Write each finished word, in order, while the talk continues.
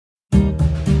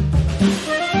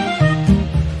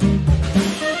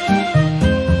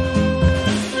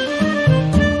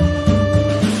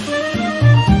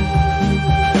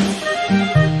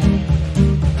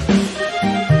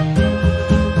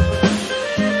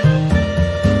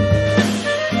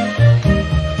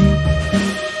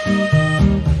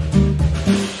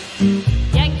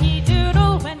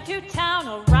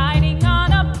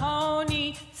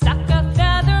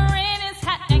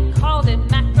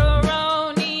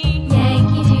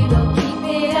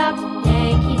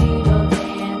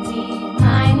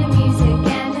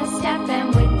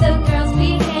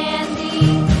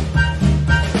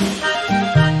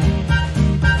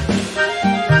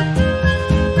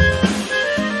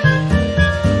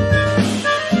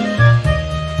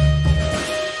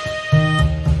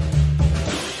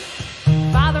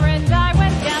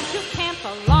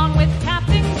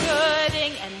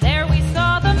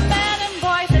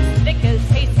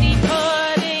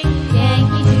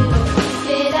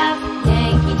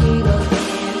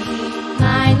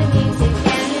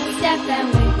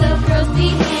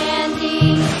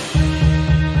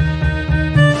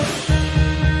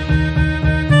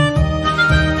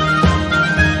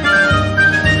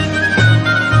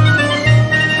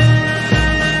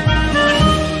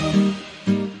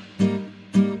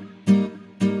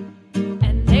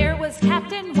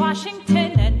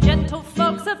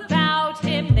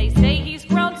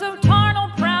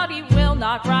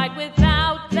not right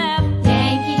without them.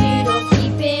 Yankee Doodle,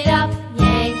 keep it up,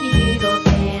 Yankee Doodle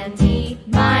dandy.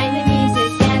 Mind the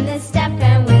music and the step,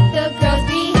 and with the girls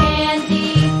be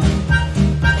handy.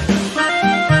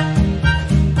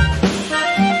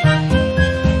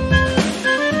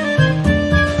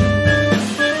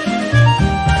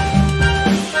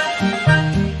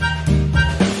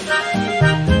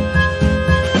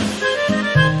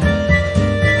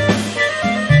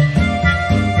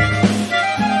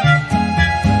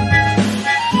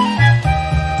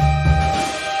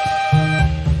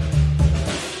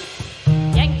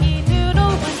 Yankee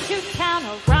Doodle went to town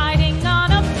riding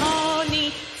on a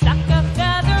pony, stuck a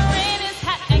feather in his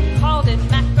hat and called it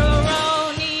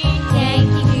macaroni.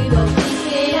 Yankee Doodle, keep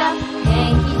it up,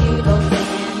 Yankee Doodle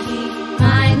dandy.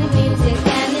 Mind the music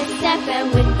and the step, and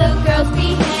with the girls be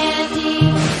handy.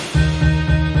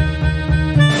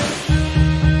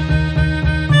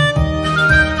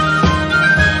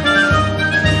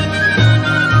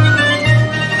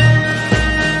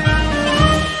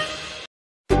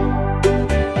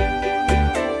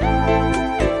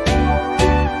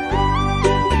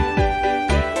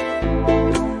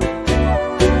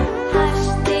 Hush,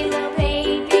 little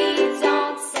baby,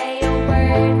 don't say a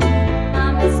word.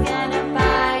 Mama's gonna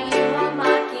buy you a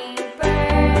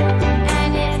mockingbird.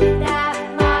 And if that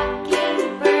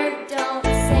mockingbird don't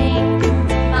sing,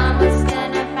 Mama's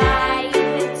gonna buy you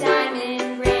a diamond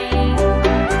ring.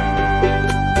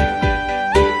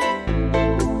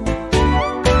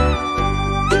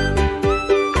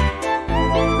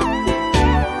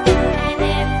 And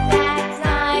if that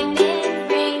diamond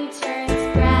ring turns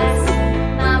brass,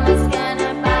 Mama's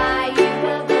gonna buy you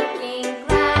a looking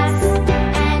glass.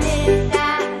 And if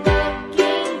that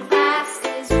looking glass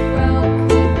is broke,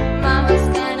 Mama's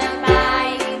gonna buy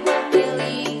you a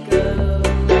billy goat.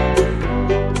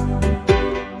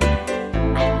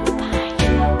 I will buy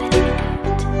you a billy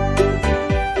goat.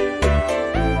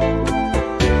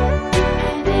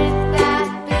 And if that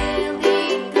billy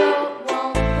goat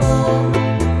won't pull,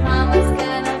 Mama's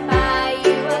gonna buy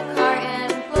you a cart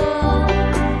and bull.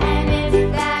 And if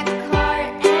that cart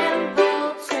and bull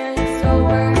turns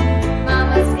over,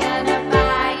 Mama's gonna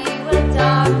buy you a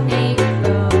dog named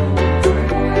Rover.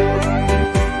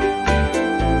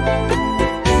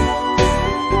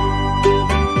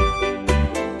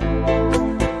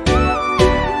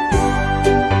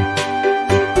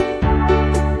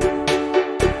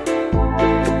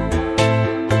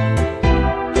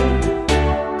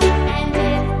 And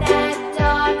if that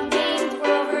dog named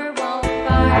Rover won't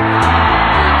bark,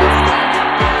 Mama's gonna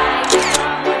buy you a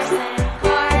horse and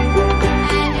cart.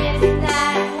 And if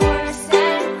that horse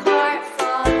and cart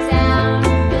fall down,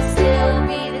 you'll still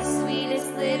be the sweetest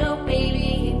little baby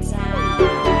in town.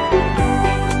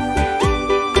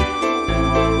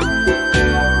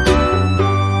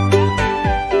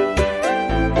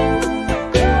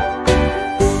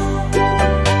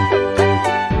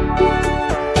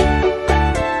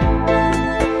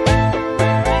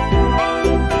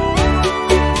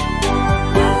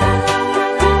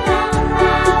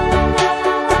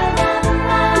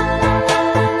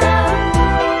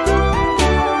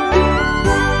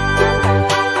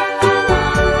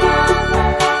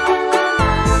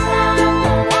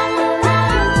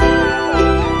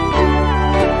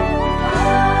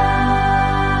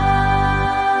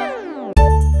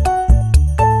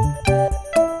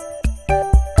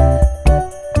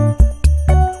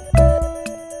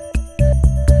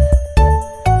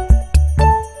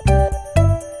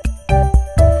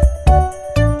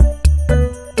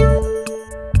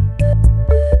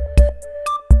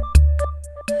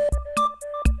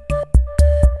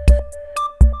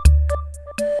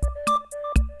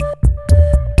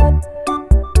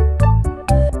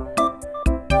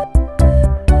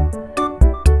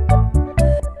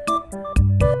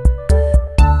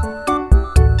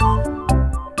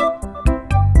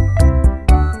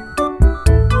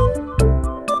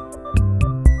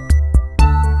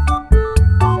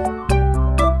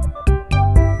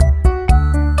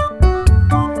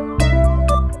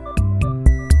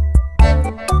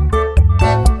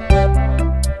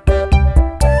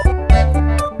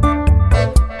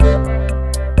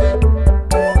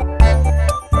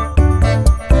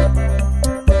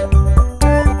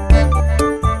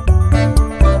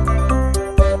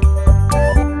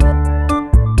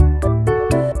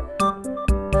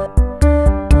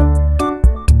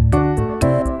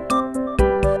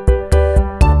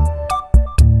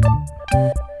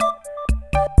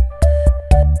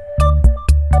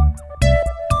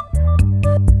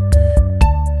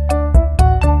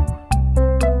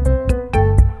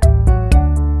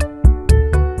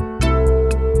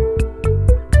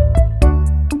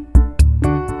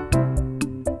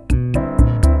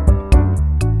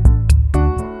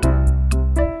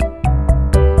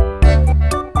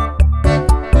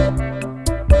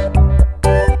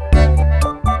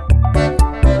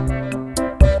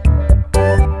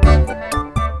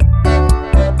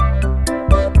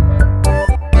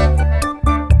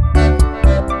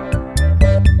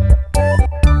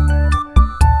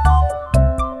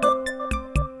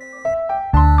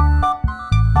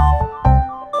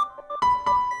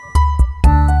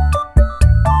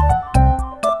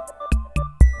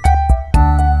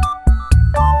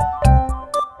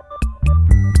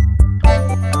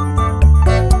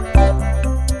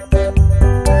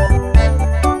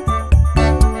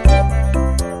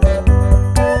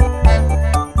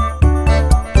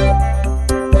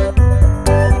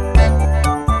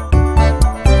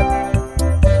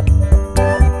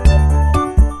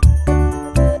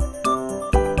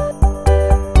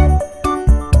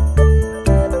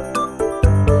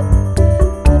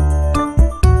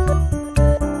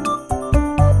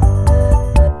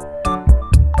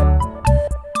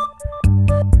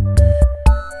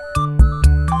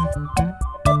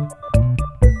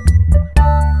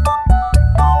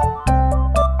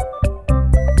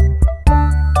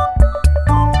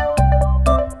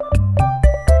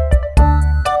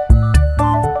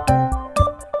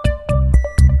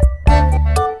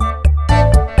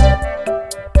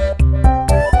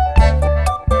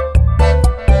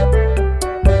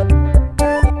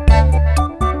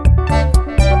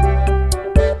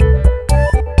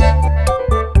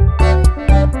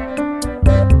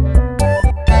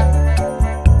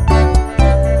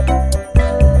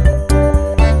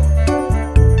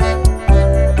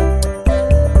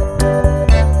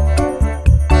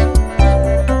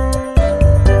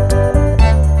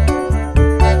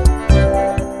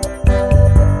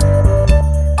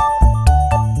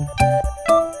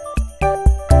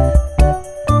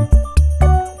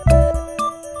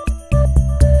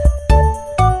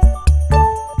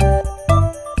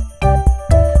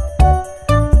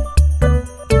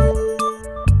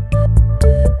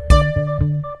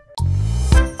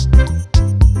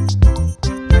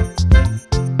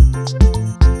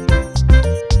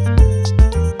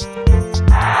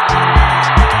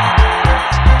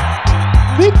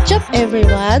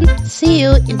 everyone. See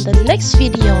you in the next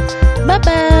video. Bye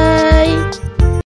bye.